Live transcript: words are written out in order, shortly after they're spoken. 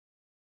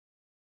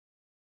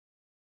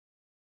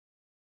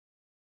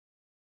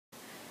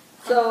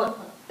So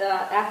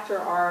after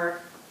our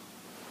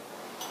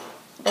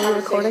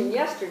conversation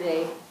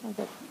yesterday,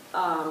 okay.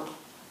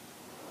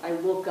 I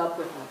woke up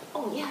with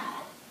oh yeah,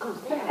 that goes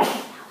there,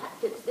 that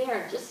fits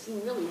there, it just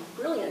seemed really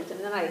brilliant. And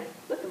then I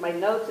looked at my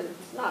notes and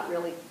it's not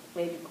really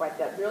maybe quite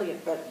that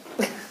brilliant, but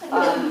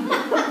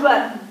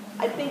but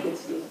I think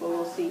it's useful,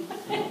 we'll see.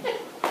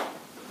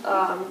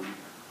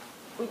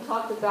 We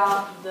talked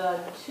about the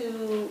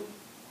two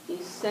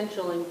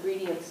essential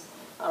ingredients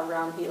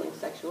around healing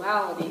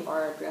sexuality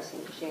are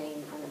addressing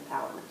shame and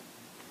empowerment.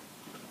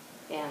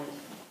 And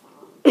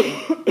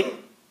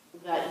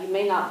that you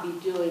may not be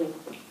doing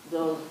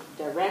those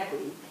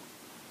directly,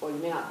 or you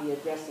may not be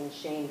addressing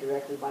shame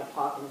directly by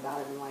talking about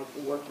it and like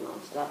working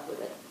on stuff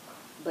with it,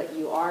 but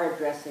you are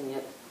addressing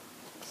it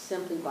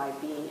simply by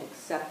being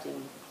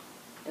accepting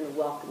and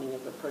welcoming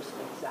of the person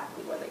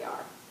exactly where they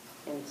are,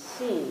 and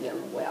seeing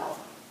them well,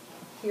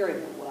 hearing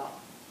them well.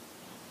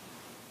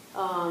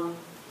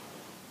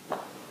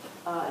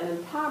 And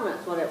empowerment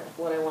is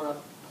what I want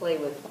to play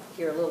with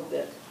here a little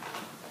bit.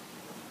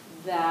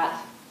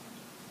 That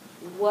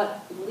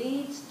what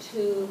leads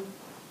to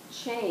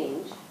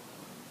change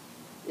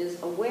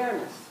is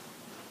awareness.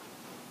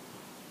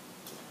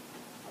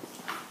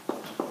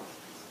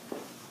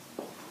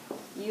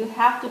 You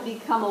have to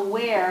become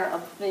aware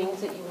of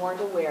things that you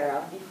weren't aware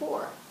of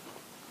before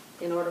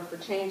in order for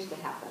change to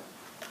happen.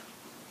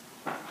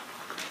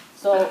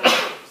 So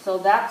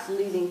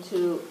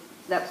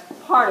that's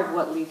part of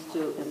what leads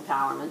to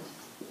empowerment.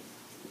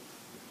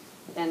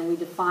 And we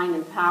define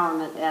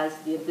empowerment as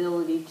the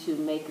ability to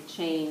make a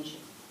change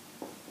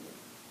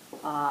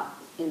around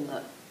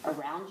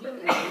you in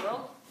the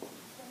world,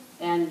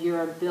 and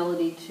your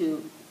ability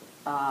to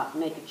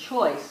make a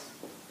choice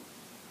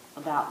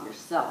about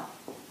yourself,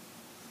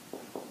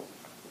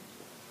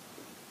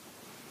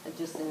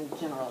 just in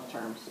general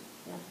terms.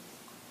 Yeah.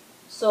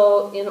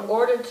 So in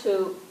order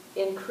to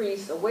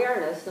increase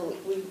awareness, and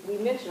we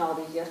mentioned all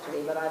these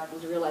yesterday, but I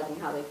was realizing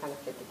how they kind of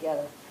fit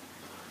together.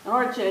 In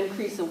order to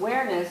increase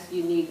awareness,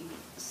 you need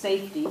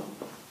safety,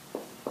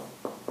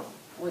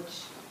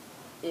 which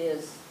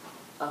is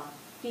a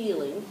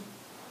feeling,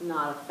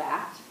 not a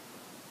fact.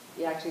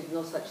 Actually, there's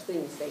no such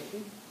thing as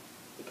safety,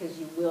 because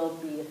you will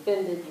be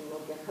offended, you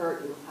will get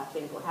hurt,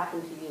 things will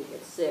happen to you, you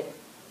get sick.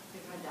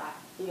 You're going to die.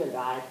 You're going to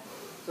die.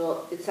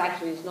 So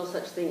there's no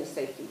such thing as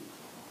safety.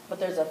 But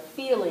there's a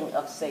feeling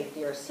of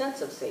safety, or a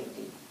sense of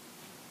safety.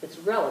 It's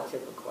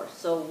relative, of course.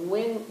 So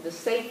when the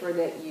safer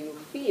that you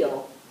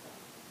feel,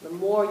 the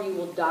more you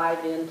will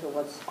dive into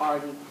what's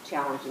already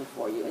challenging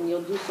for you. And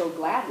you'll do so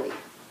gladly,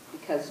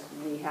 because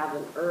we have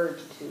an urge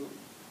to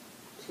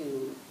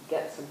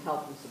get some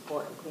help and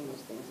support and clean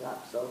those things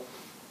up. So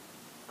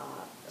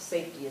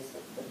safety is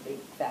the big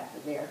factor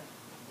there.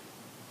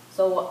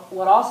 So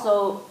what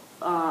also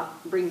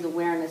brings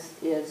awareness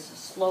is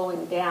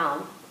slowing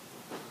down.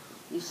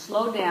 You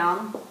slow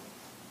down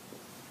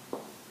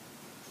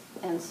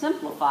and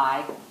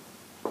simplify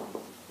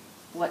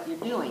what you're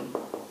doing.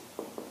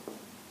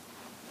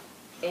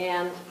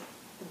 And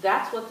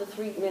that's what the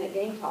 3-minute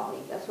game taught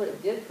me. That's what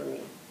it did for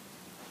me.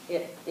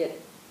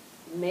 It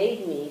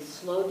made me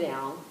slow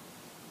down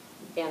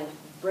and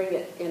bring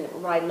it in.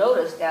 What I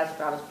noticed as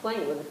I was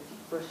playing with the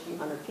first few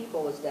hundred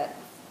people was that,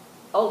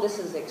 oh, this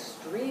is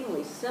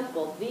extremely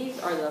simple. These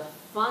are the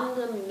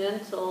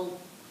fundamental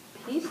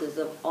pieces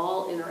of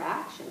all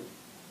interaction.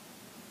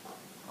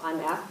 I'm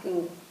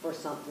asking for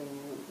something,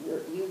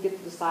 and you get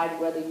to decide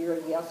whether you're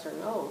a yes or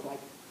no. Like,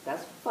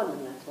 that's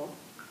fundamental.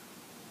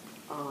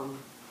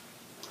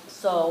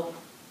 So,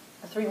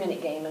 a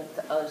 3-minute game and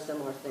other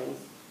similar things.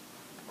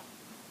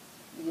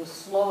 You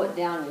slow it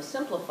down, you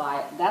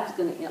simplify it, that's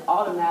going to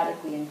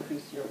automatically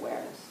increase your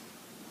awareness.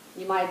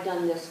 You might have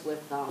done this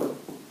with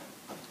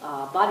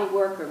body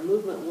work or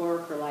movement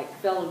work, or like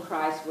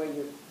Feldenkrais, where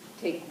you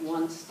take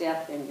one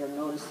step and you're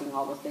noticing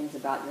all the things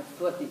about your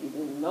foot that you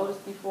didn't notice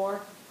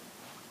before,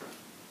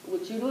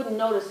 which you wouldn't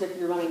notice if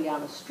you're running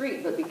down the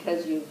street, but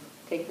because you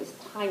take this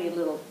tiny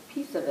little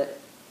piece of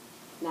it,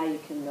 now you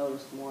can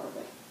notice more of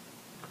it.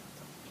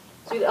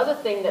 So the other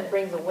thing that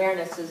brings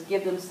awareness is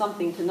give them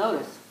something to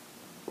notice.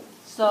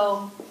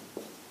 So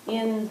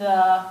in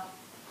the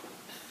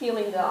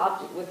feeling the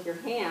object with your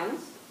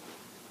hands,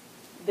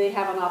 they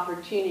have an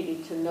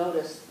opportunity to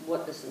notice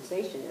what the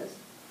sensation is.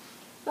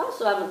 You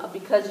also have,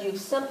 because you've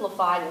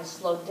simplified and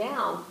slowed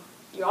down,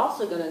 you're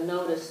also going to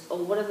notice,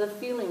 oh, what are the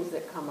feelings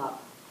that come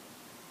up?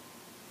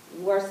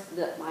 Worse,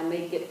 that I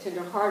may get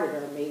tenderhearted,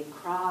 or I may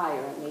cry,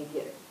 or I may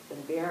get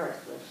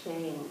embarrassed or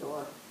ashamed,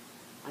 or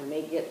I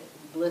may get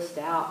blissed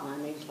out, and I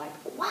may just like,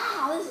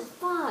 wow, this is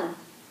fun.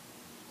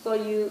 So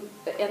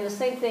and the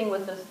same thing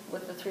with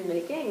the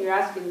 3-minute game. You're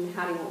asking them,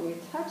 how do you want me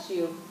to touch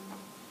you?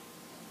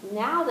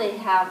 Now they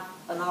have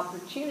an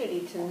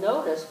opportunity to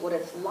notice what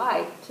it's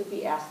like to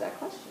be asked that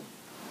question,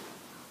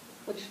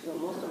 which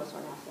most of us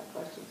aren't asked that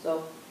question.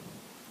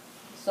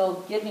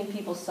 So giving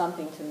people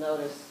something to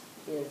notice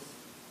is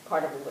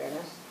part of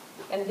awareness.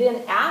 And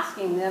then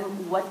asking them,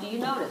 what do you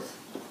notice?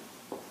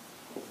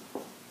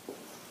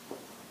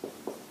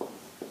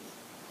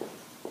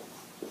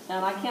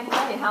 And I can't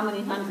tell you how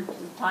many hundreds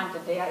of times a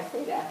day I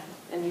say that,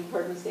 and you've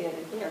heard me say it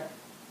in here.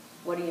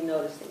 What are you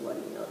noticing? What are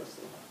you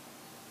noticing?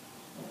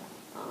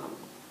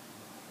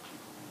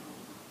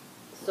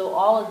 So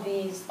all of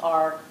these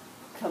are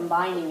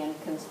combining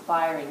and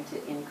conspiring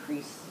to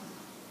increase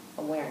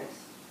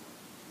awareness,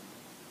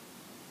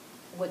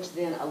 which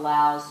then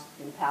allows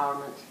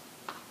empowerment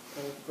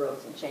and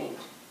growth and change.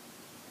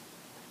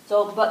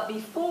 So, but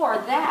before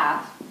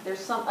that,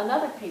 there's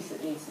another piece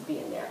that needs to be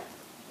in there.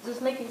 Is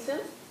this making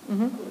sense?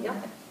 Mm-hmm. Yeah.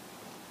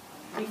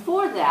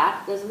 Before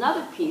that, there's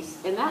another piece,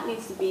 and that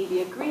needs to be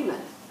the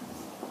agreement.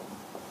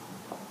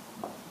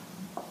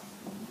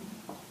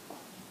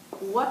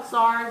 What's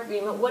our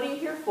agreement? What are you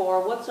here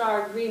for? What's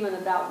our agreement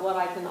about what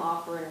I can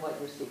offer and what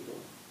you're seeking?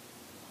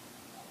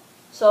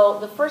 So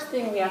the first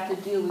thing we have to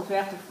do is we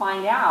have to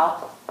find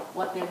out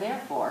what they're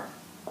there for.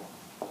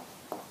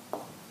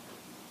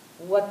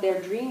 What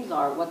their dreams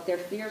are, what their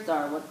fears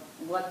are,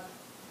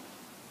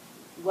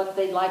 what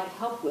they'd like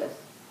help with.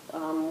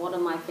 One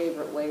of my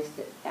favorite ways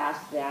to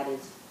ask that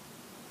is,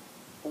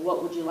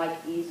 what would you like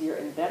easier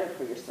and better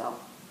for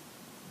yourself?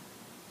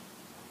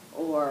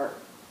 Or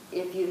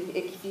if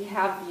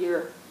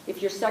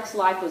your sex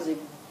life was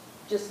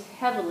just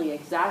heavily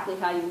exactly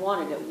how you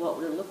wanted it, what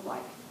would it look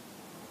like?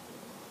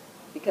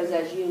 Because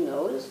as you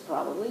notice,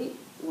 probably,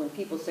 when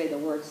people say the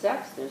word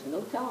sex, there's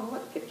no telling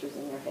what pictures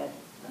in their head.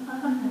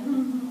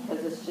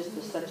 Because it's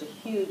just such a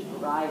huge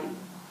variety.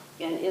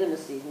 And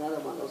intimacy is another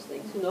one of those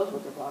things. Who knows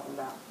what they're talking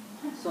about?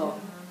 So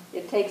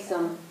it takes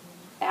some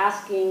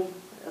asking,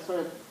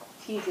 sort of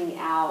teasing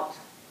out,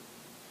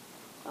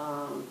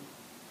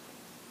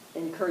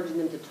 encouraging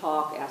them to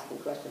talk, asking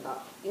questions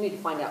about. You need to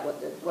find out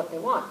what they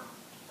want.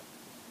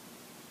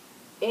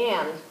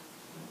 And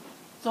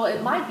so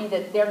it might be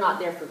that they're not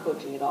there for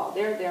coaching at all.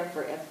 They're there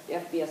for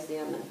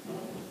FBSM and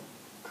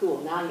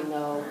cool, now you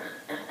know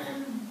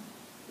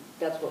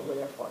that's what we're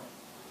there for.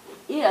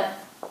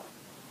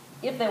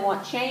 If they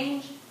want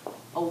change,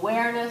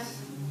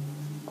 awareness,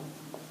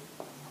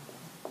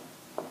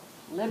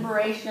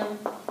 liberation,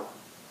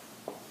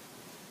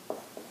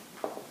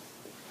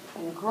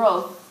 and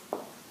growth,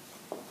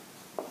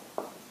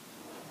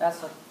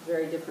 that's a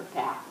very different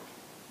path.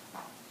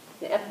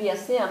 The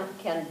FBSM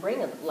can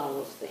bring a lot of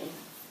those things,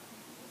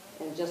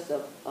 and just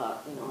an hour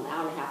and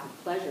a half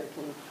of pleasure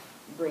can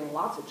bring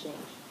lots of change.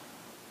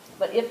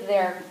 But if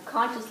they're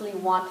consciously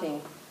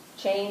wanting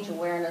change,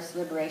 awareness,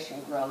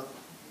 liberation, growth,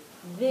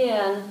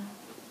 then,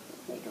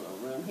 make a little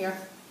room here,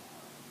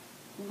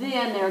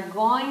 then they're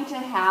going to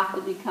have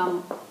to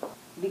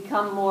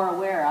become more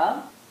aware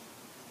of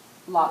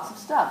lots of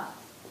stuff.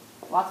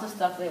 Lots of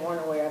stuff they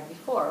weren't aware of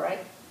before, right?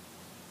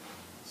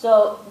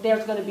 So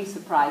there's going to be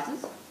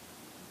surprises.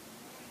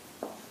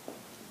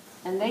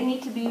 And they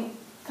need to be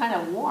kind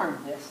of warned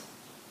of this.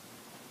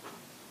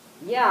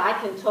 Yeah, I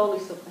can totally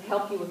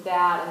help you with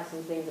that. I have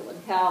some things that would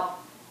help.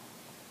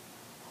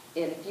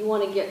 And if you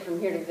want to get from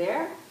here to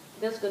there,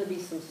 there's going to be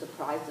some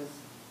surprises.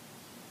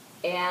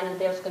 And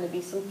there's going to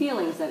be some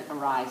feelings that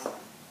arise.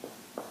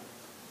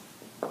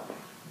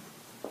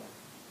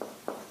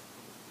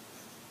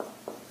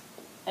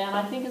 And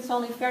I think it's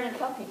only fair to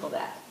tell people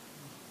that.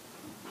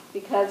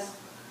 Because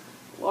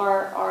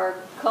our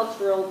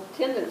cultural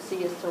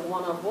tendency is to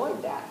want to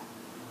avoid that.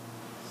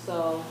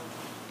 So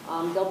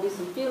there'll be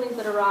some feelings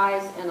that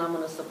arise, and I'm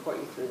going to support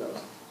you through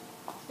those.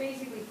 It's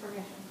basically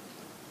permission,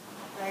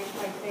 right?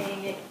 Like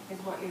saying it is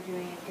what you're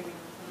doing and giving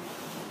them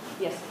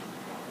permission. Yes.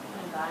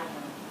 And buying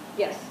them.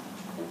 Yes.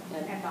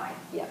 And buying.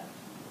 Yeah.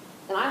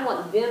 And I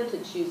want them to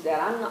choose that.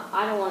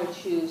 I don't want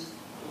to choose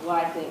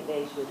what I think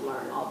they should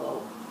learn,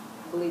 although,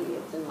 believe me,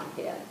 it's in my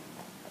head.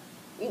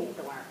 You need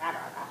to learn that.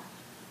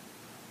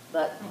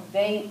 But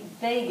they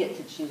get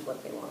to choose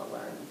what they want to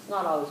learn. It's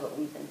not always what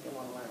we think they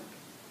want to learn.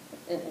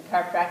 In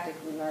chiropractic,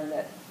 we learned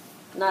that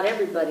not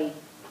everybody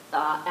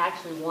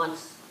actually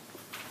wants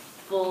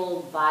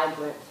full,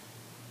 vibrant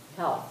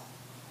health.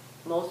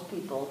 Most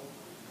people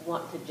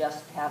want to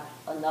just have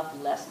enough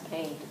less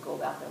pain to go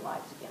about their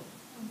lives again.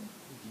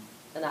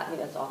 And I think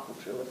that's often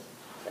true with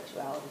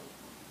sexuality.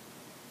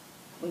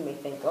 We may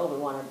think, oh, we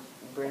want to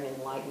bring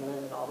enlightenment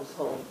and all this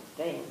whole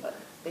thing, but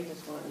they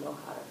just want to know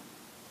how to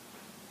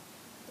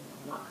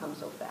not come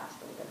so fast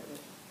and get it.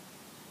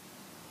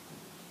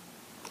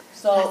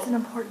 So that's an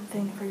important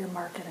thing for your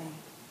marketing.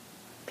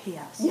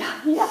 P.S.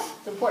 Yeah.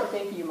 It's an important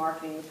thing for your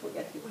marketing, which we'll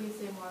get to. Will you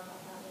say more about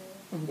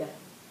that later? Yeah.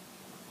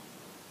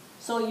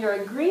 So your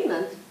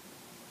agreement,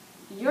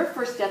 your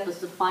first step is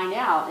to find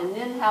out and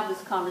then have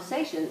this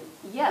conversation.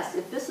 Yes,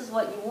 if this is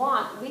what you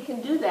want, we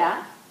can do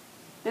that.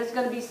 There's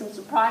going to be some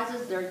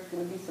surprises. There's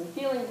going to be some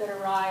feelings that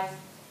arise.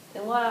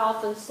 And what I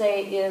often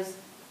say is,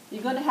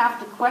 you're going to have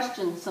to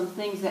question some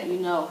things that you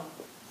know.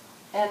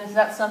 And is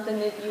that something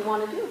that you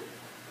want to do?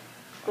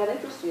 That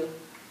interests you?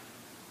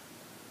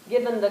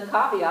 Given the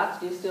caveats,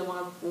 do you still want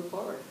to move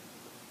forward?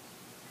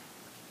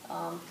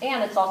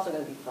 And it's also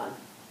going to be fun,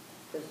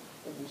 because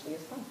it usually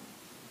is fun.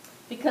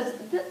 Because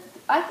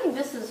I think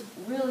this is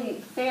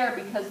really fair,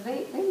 because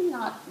they may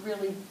not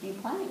really be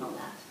planning on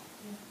that.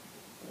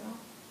 You know?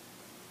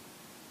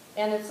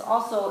 And it's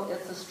also,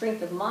 it's a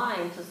strength of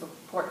mind to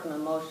support them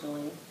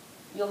emotionally.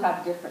 You'll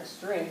have different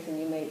strengths, and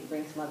you may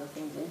bring some other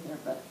things in here,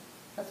 but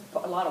that's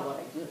a lot of what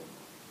I do.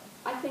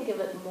 I think of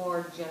it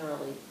more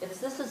generally.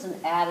 This is an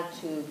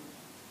attitude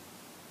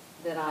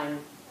that I'm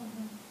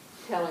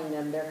telling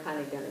them they're kind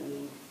of going to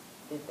need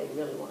if they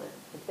really want to.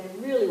 If they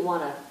really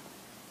want to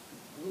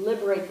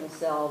liberate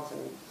themselves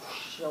and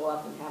show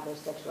up and have their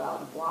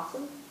sexuality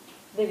blossom,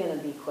 they're going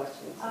to be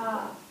questioning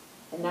something.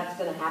 And that's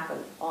going to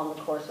happen on the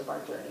course of our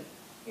journey.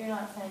 You're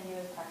not saying you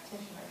as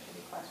practitioners should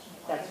be questioning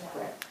what That's you know.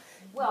 correct.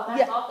 Well, that's,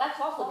 Yeah. That's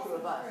also true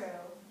of us. True.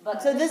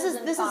 But So this is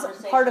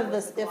part of conversation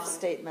this with the if blind.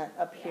 statement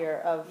up Yeah.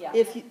 here of Yeah.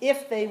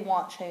 if they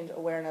want change,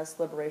 awareness,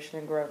 liberation,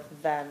 and growth,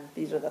 then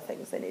these are the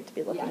things they need to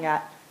be looking Yeah.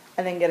 at,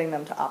 and then getting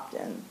them to opt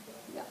in.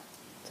 Yeah.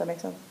 Does that make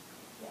sense?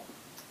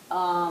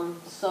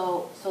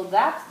 So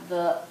that's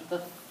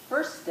the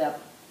first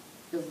step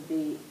is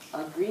the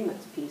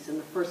agreements piece, and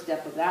the first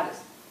step of that is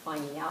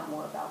finding out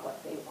more about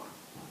what they want.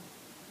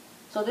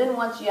 So then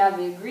once you have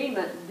the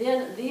agreement,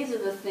 then these are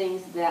the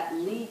things that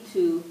lead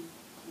to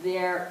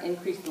their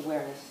increased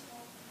awareness.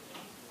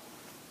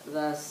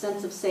 The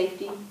sense of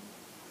safety,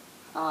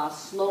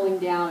 slowing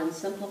down and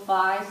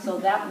simplify. So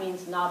that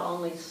means not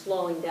only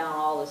slowing down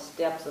all the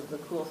steps of the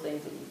cool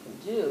things that you can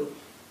do,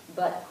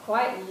 but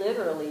quite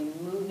literally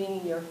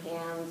moving your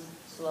hands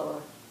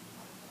slower.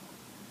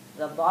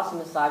 The Boston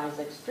massage is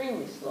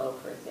extremely slow,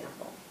 for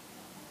example.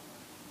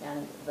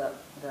 And the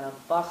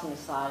Boston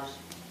massage,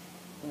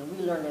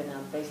 we learned it in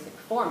a basic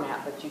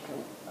format, but you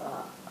can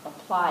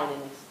apply it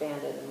and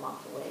expand it in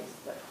lots of ways.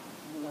 But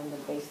you learn the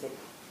basic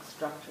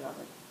structure of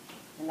it.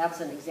 And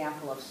that's an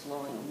example of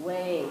slowing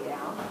way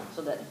down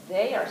so that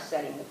they are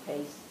setting the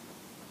pace,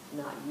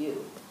 not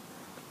you.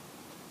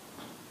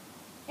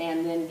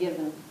 And then give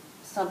them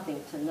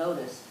something to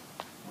notice.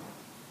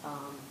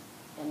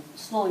 And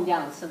slowing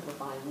down and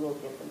simplifying will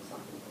give them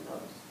something to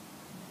notice.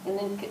 And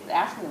then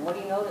asking them, what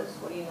do you notice?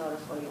 What do you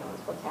notice? What do you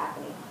notice? What's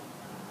happening?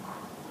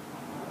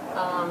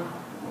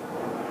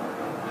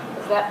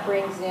 Because that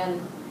brings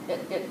in,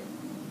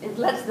 it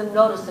lets them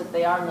notice that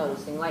they are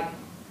noticing. Like,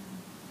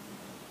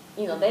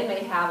 they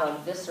may have a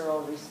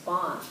visceral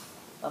response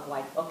of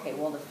like, okay,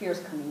 well, the fear's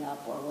coming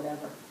up or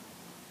whatever.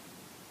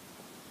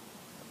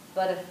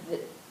 But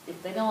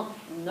if they don't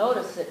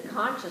notice it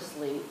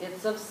consciously,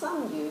 it's of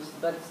some use,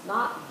 but it's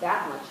not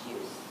that much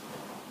use.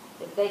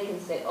 If they can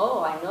say,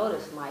 oh, I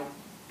noticed my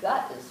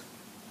gut is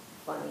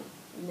funny,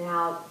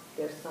 now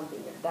there's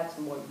something that's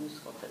more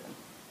useful to them.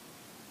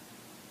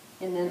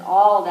 And then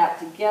all that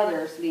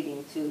together is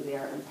leading to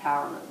their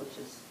empowerment, which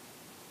is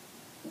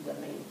the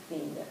main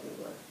theme that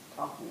we were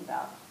talking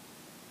about.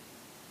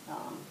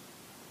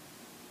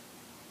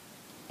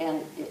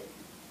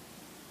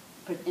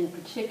 In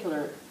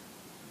particular,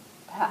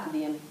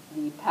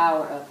 the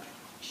power of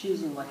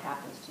choosing what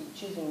happens to you,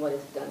 choosing what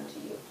is done to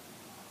you.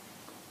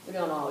 We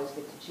don't always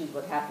get to choose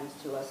what happens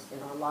to us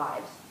in our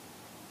lives,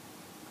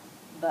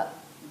 but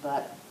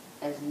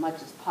as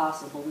much as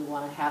possible, we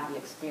want to have the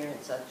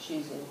experience of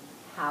choosing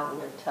how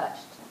we're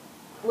touched.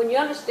 When you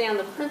understand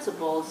the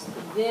principles,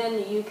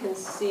 then you can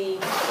see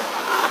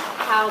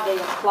how they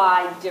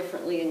apply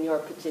differently in your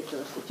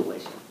particular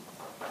situation.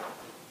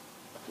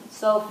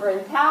 So for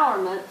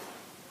empowerment,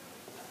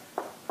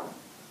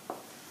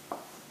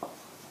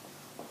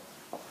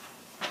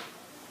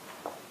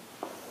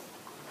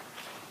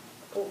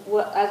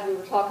 as we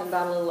were talking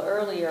about a little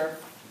earlier,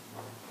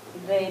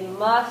 they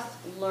must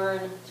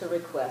learn to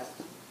request.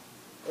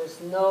 There's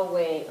no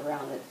way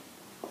around it.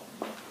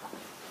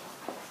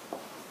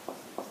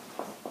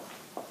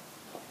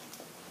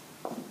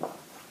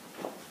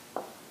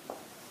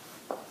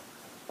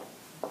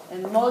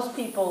 And most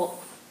people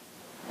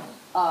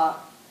are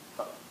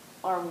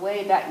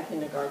way back in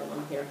kindergarten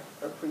in here,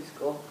 or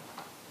preschool.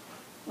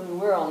 I mean,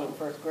 we're only in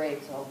first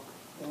grade, so,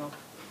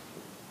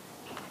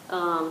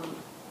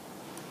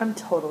 I'm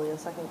totally a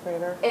second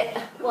grader.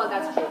 Well,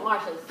 that's true.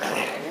 Marsha's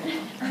second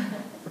grader.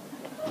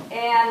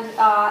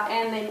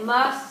 And they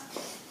must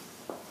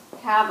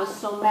have a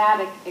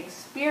somatic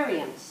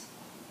experience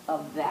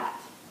of that.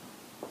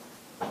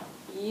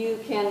 You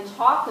can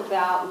talk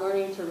about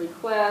learning to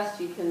request.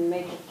 You can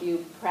make a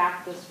few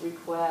practice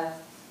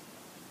requests.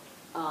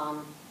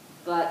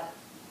 But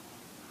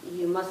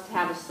you must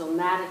have a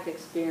somatic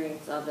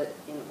experience of it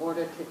in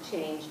order to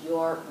change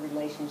your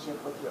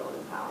relationship with your own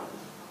empowerment.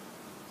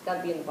 It's got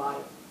to be in the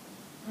body.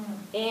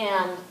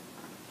 And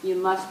you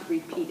must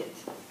repeat it.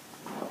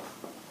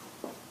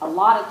 A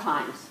lot of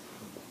times,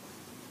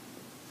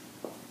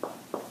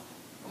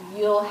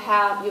 you'll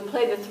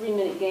play the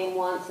 3-minute game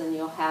once and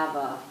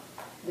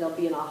there'll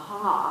be an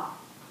aha.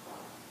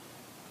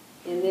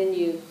 And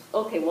then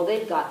okay, well,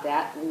 they've got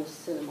that, and you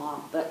send them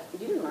off. But you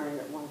didn't learn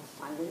it one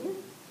time, did you?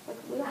 Like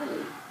we all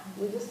need.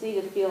 We just need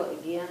to feel it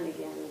again,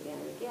 again, again,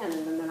 again.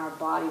 And then our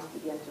bodies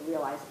begin to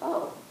realize,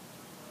 oh,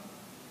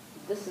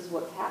 this is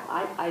what's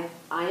happening.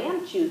 I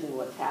am choosing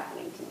what's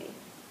happening to me.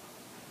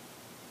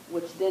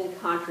 Which then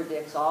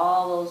contradicts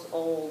all those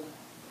old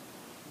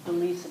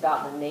beliefs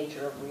about the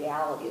nature of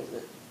reality, is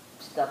that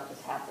stuff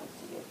just happens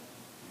to you.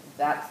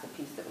 That's the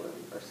piece that we're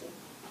reversing.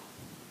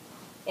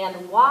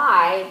 And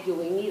why do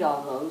we need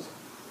all those?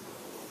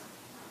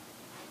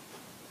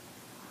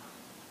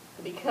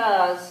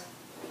 Because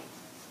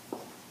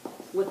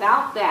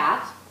without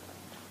that,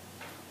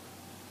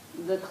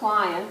 the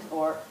client,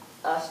 or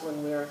us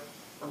when we're,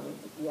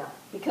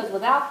 because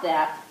without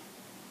that,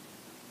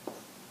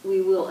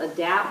 we will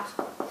adapt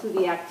to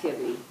the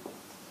activity.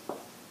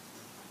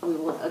 We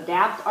will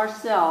adapt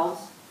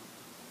ourselves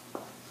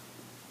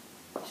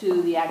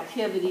to the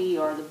activity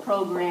or the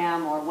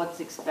program or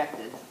what's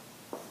expected.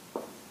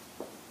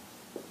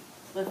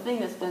 The thing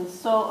that's been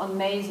so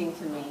amazing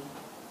to me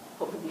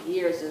over the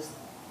years is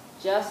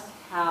just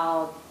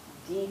how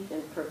deep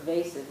and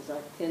pervasive is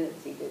our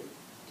tendency to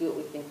do what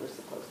we think we're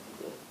supposed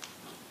to do.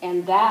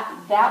 And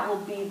that will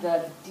be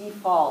the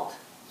default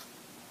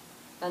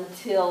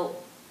until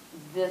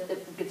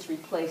it gets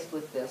replaced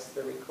with this,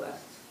 the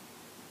requests.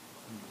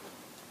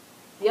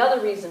 The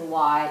other reason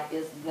why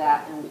is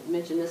that, and we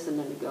mentioned this a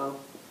minute ago,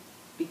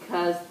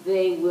 because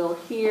they will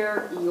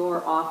hear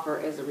your offer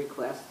as a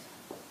request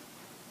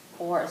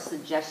or a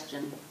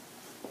suggestion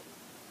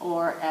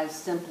or as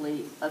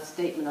simply a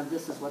statement of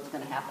this is what's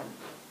going to happen,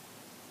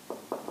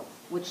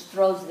 which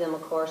throws them,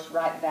 of course,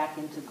 right back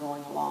into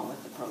going along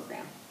with the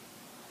program.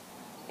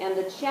 And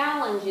the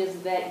challenge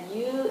is that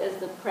you, as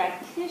the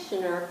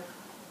practitioner,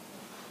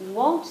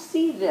 won't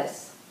see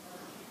this.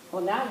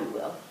 Well, now you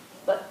will,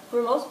 but for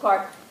the most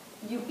part,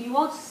 you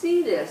won't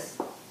see this.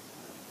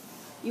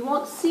 You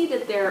won't see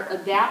that they're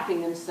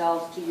adapting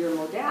themselves to your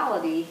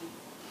modality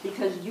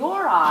because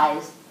your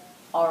eyes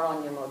are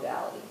on your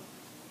modality.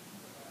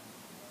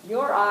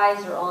 Your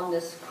eyes are on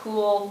this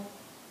cool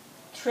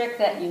trick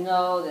that you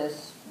know,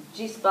 this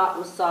G-spot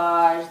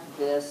massage,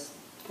 this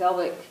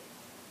pelvic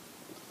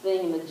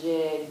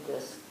thingamajig,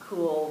 this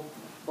cool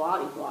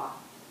body block.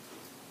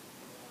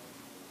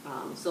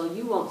 So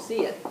you won't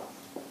see it.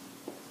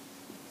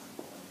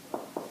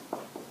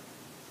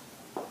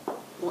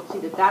 You won't see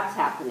that that's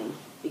happening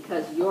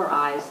because your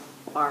eyes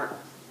are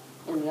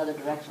in the other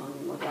direction on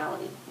your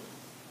modality,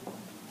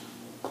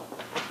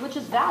 which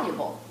is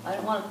valuable. I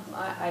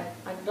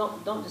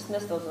don't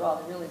dismiss those at all.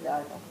 They're really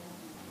valuable.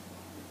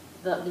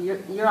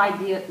 Your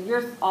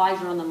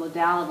eyes are on the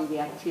modality, the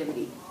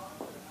activity.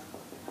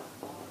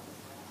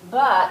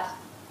 But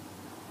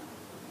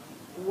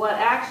what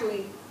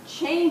actually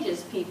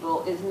changes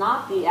people is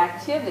not the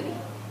activity.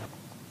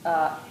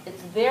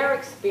 It's their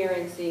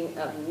experiencing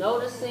of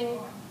noticing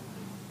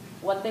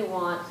what they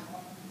want,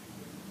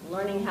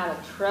 learning how to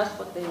trust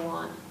what they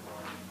want,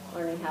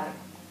 learning how to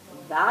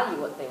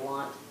value what they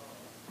want,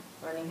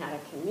 learning how to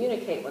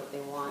communicate what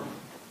they want,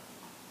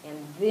 and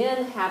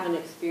then have an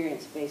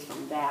experience based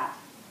on that.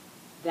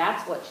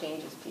 That's what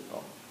changes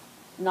people,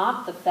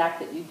 not the fact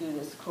that you do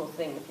this cool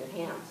thing with your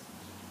hands.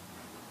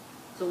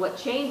 So what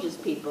changes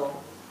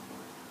people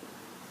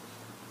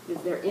is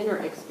their inner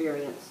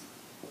experience,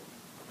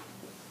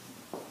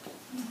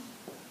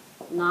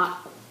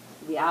 not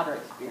the outer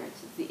experience.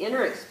 It's the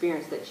inner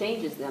experience that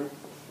changes them,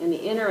 and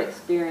the inner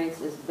experience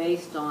is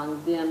based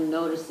on them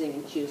noticing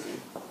and choosing.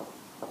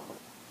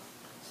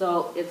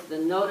 So it's the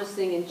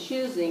noticing and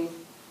choosing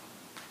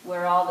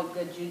where all the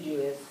good juju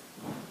is.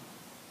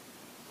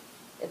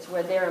 It's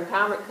where their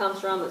empowerment comes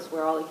from. It's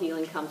where all the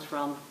healing comes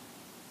from.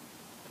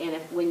 And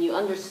when you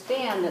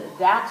understand that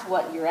that's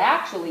what you're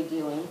actually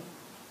doing,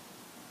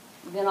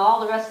 then all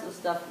the rest of the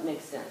stuff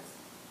makes sense.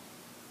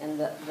 And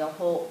the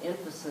whole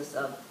emphasis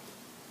of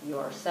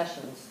your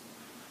sessions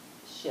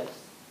shifts.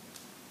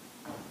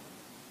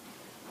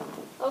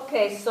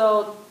 Okay,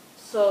 so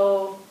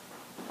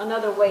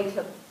another way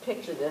to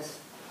picture this.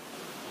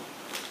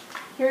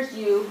 Here's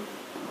you.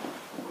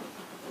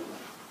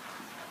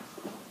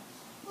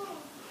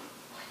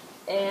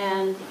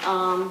 And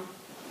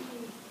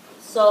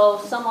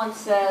so someone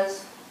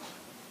says,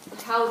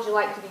 how would you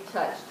like to be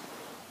touched?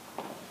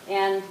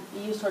 And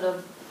you sort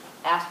of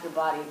ask your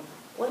body,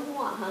 what do you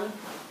want, honey?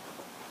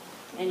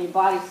 And your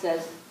body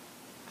says,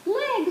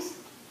 legs.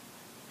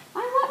 I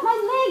want my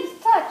legs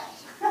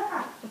touched.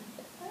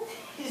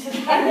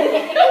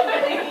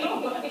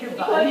 Your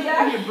body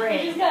or your brain?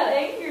 You just got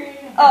angry.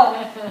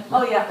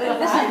 Oh yeah,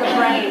 this is the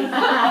brain.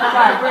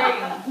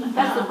 Sorry,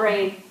 that's the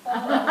brain.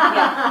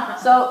 Yeah.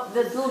 So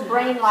this little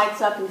brain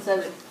lights up and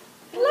says,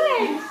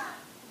 legs.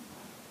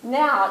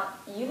 Now,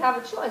 you have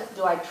a choice.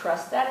 Do I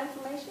trust that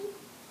information?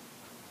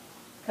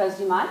 Because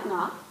you might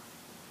not.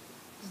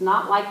 It's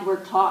not like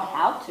we're taught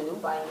how to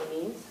by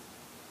any means.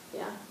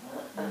 Yeah.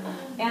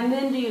 And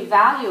then do you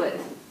value it?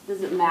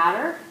 Does it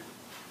matter?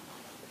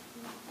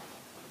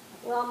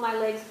 Well, my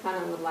legs kind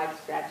of would like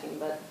scratching,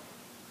 but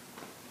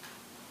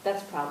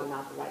that's probably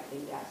not the right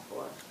thing to ask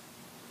for.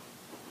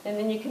 And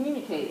then you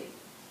communicate it.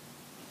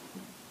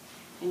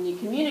 And you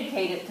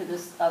communicate it to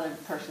this other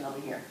person over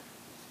here.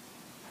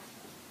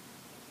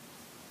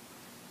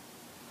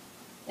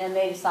 And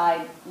they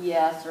decide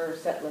yes or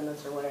set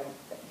limits or whatever,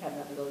 have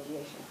that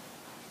negotiation.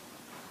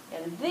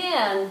 And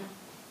then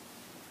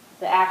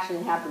the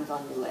action happens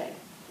on your leg.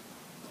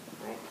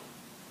 Right?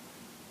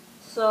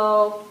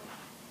 So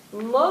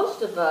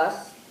most of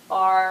us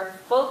are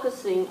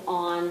focusing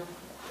on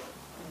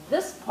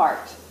this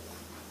part,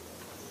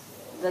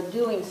 the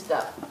doing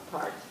stuff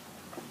part.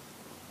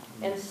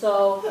 And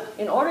so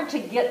in order to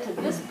get to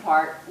this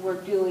part,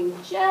 we're doing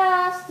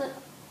just,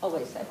 oh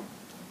wait a second,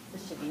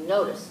 this should be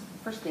notice.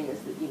 First thing is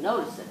that you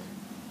notice it.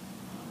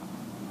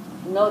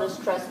 Notice,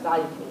 trust,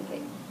 value,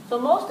 communicate. So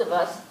most of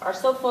us are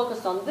so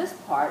focused on this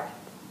part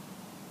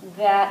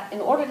that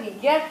in order to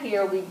get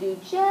here, we do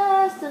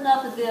just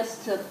enough of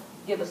this to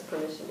give us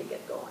permission to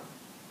get going.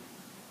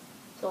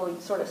 So we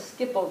sort of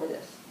skip over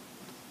this.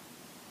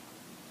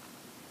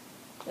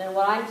 And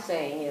what I'm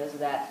saying is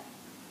that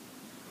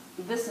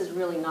this is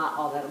really not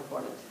all that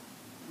important.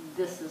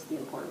 This is the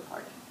important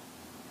part.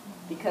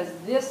 Because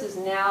this is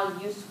now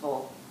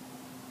useful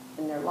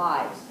in their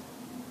lives.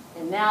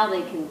 And now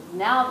they can,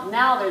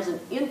 now there's an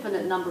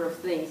infinite number of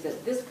things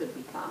that this could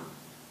become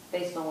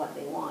based on what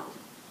they want.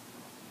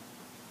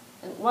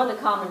 And one of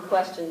the common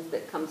questions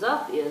that comes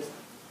up is,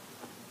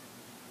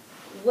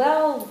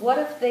 well, what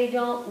if they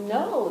don't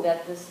know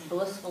that this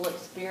blissful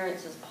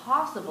experience is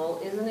possible?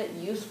 Isn't it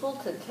useful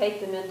to take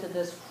them into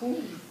this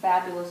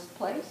fabulous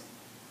place?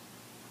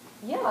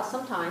 Yeah,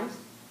 sometimes,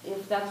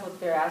 if that's what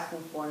they're asking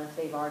for, and if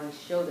they've already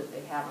showed that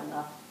they have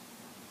enough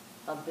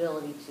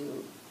ability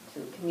to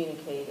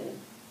communicate and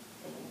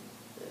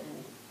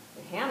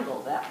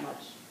handle that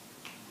much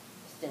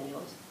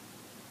stimulus.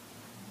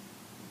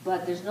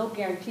 But there's no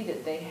guarantee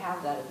that they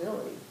have that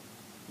ability.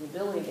 The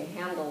ability to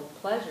handle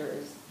pleasure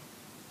is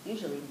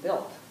usually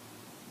built.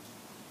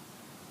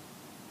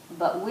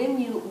 But when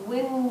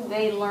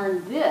they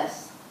learn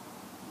this,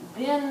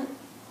 then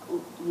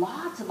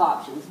lots of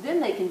options. Then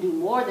they can do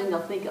more. Then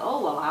they'll think,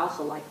 oh, well, I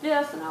also like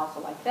this, and I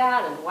also like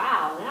that, and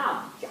wow,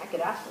 now I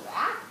could ask for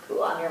that.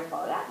 Cool, I've never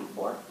thought of that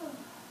before.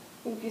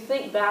 If you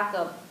think back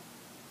of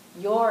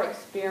your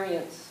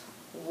experience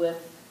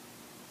with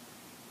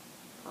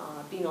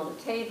being on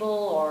the table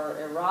or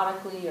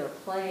erotically or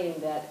playing,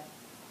 that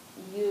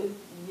you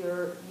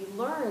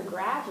learn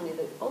gradually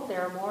that, oh,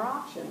 there are more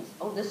options.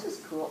 Oh, this is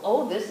cool.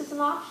 Oh, this is an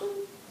option.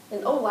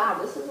 And oh, wow,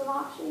 this is an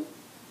option.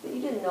 But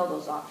you didn't know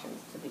those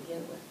options to begin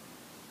with.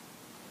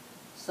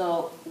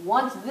 So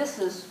once this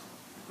is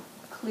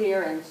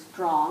clear and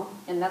strong,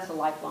 and that's a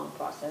lifelong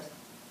process,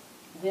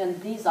 then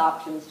these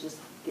options just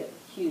get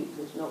huge.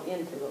 There's no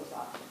end to those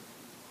options.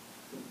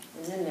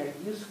 And then they're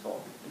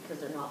useful because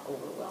they're not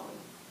overwhelming.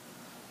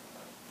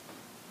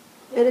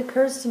 It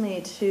occurs to me,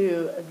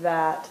 too,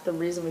 that the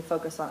reason we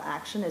focus on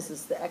action is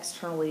it's the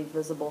externally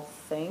visible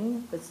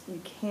thing.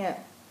 You can't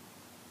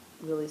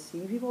really see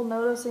people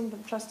noticing,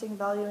 trusting,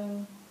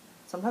 valuing.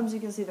 Sometimes you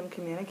can see them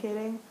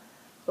communicating.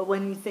 But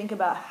when you think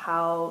about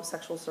how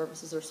sexual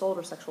services are sold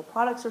or sexual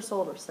products are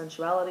sold or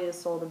sensuality is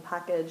sold and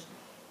packaged,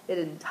 it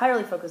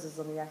entirely focuses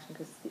on the action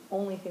because it's the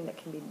only thing that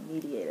can be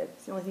mediated.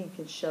 It's the only thing you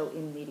can show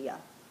in media.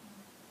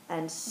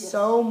 And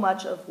so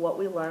much of what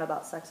we learn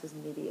about sex is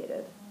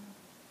mediated.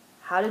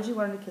 How did you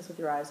learn to kiss with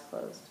your eyes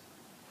closed?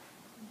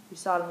 You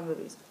saw it in the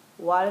movies.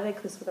 Why do they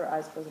kiss with their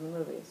eyes closed in the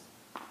movies?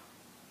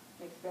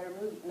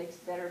 Makes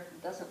better,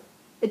 doesn't.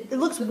 It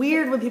looks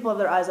weird when people have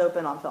their eyes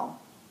open on film.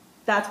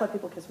 That's why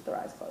people kiss with their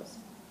eyes closed.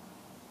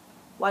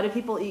 Why do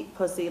people eat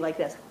pussy like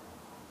this?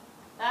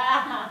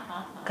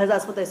 Because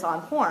that's what they saw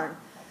in porn.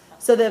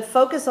 So the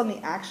focus on the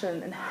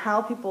action and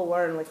how people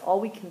learn, like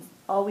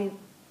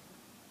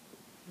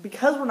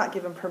because we're not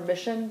given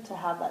permission to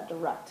have that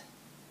direct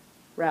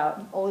route,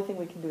 the only thing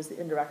we can do is the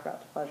indirect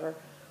route to pleasure.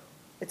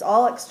 It's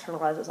all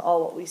externalized, it's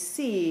all what we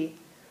see.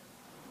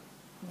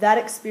 That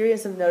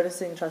experience of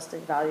noticing,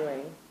 trusting,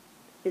 valuing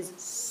is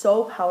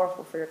so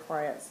powerful for your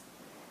clients.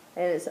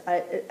 And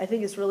I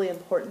think it's really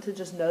important to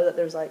just know that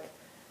there's like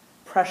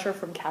pressure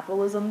from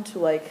capitalism to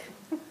like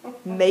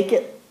make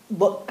it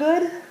look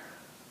good,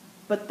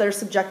 but their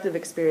subjective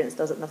experience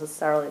doesn't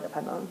necessarily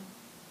depend on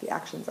the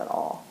actions at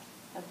all.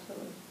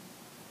 Absolutely.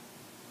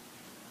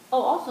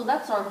 Oh, also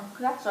that's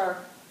our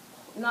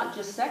not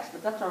just sex,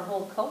 but that's our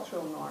whole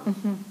cultural norm.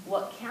 Mm-hmm.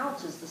 What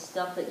counts is the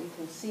stuff that you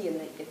can see and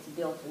that gets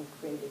built and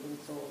created and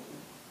sold.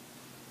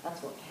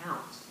 That's what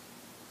counts.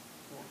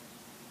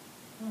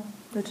 Yeah.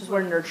 Which is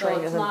where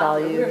nurturing isn't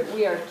valued.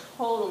 We are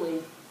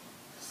totally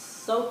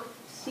so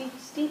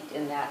steeped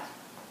in that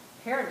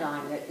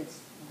paradigm that it's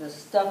the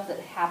stuff that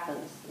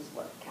happens is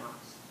what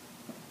counts.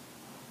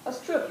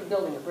 That's true if you're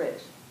building a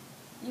bridge.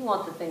 You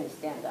want the thing to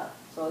stand up,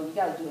 so you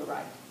got to do it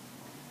right.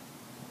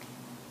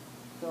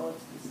 So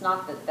it's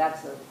not that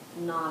that's a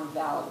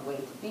non-valid way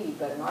to be,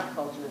 but in our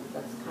culture,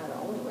 that's kind of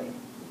the only way.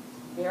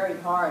 It's very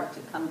hard to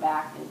come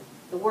back, and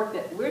the work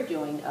that we're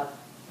doing of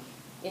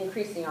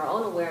increasing our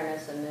own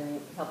awareness and then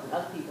helping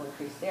other people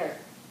increase theirs,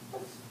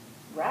 that's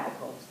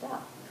radical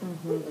stuff.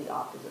 Completely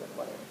opposite of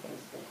what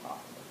everything's been taught.